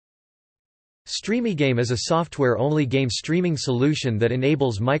StreamMyGame is a software-only game streaming solution that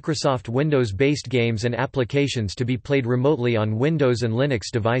enables Microsoft Windows-based games and applications to be played remotely on Windows and Linux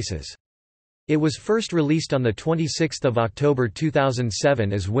devices. It was first released on 26 October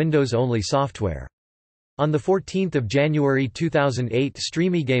 2007 as Windows-only software. On 14 January 2008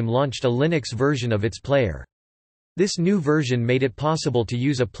 StreamMyGame launched a Linux version of its player. This new version made it possible to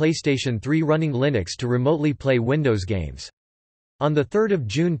use a PlayStation 3 running Linux to remotely play Windows games. On 3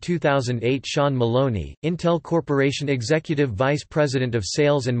 June 2008 Sean Maloney, Intel Corporation Executive Vice President of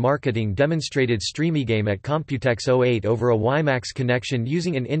Sales and Marketing demonstrated StreamMyGame at Computex 08 over a WiMAX connection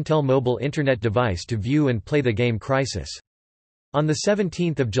using an Intel mobile Internet device to view and play the game Crysis. On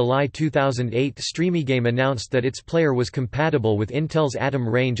 17 July 2008 StreamMyGame announced that its player was compatible with Intel's Atom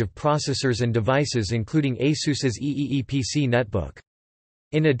range of processors and devices including ASUS's EEE-PC netbook.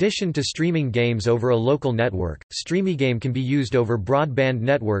 In addition to streaming games over a local network, StreamMyGame can be used over broadband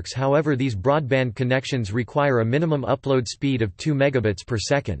networks, however these broadband connections require a minimum upload speed of 2 megabits per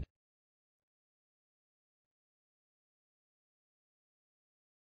second.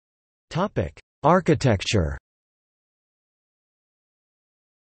 Architecture.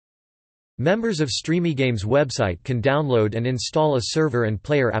 Members of StreamMyGame's website can download and install a server and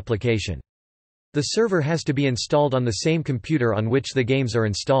player application. The server has to be installed on the same computer on which the games are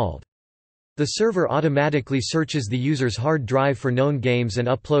installed. The server automatically searches the user's hard drive for known games and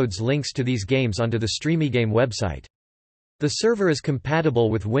uploads links to these games onto the StreamMyGame website. The server is compatible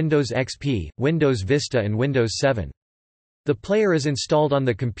with Windows XP, Windows Vista and Windows 7. The player is installed on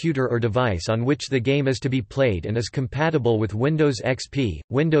the computer or device on which the game is to be played and is compatible with Windows XP,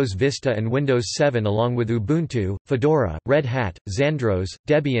 Windows Vista and Windows 7 along with Ubuntu, Fedora, Red Hat, Xandros,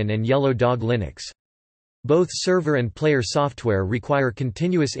 Debian and Yellow Dog Linux. Both server and player software require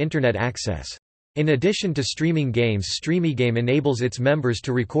continuous Internet access. In addition to streaming games, StreamMyGame enables its members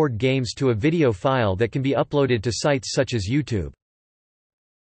to record games to a video file that can be uploaded to sites such as YouTube.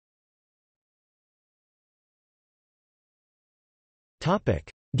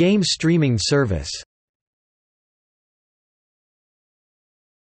 Game streaming service.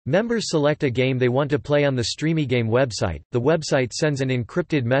 Members select a game they want to play on the StreamMyGame website. The website sends an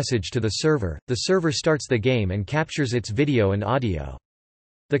encrypted message to the server starts the game and captures its video and audio.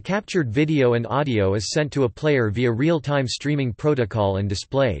 The captured video and audio is sent to a player via real-time streaming protocol and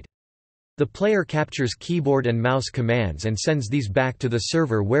displayed. The player captures keyboard and mouse commands and sends these back to the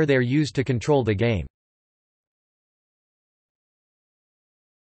server where they are used to control the game.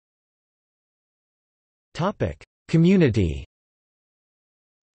 Community.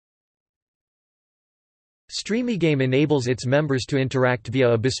 StreamMyGame enables its members to interact via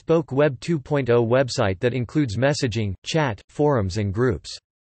a bespoke Web 2.0 website that includes messaging, chat, forums and groups.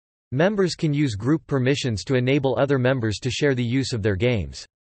 Members can use group permissions to enable other members to share the use of their games.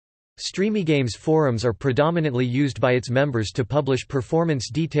 StreamMyGame's forums are predominantly used by its members to publish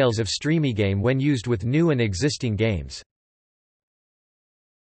performance details of StreamMyGame when used with new and existing games.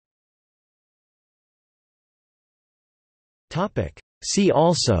 See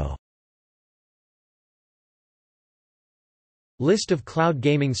also: List of cloud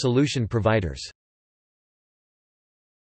gaming solution providers.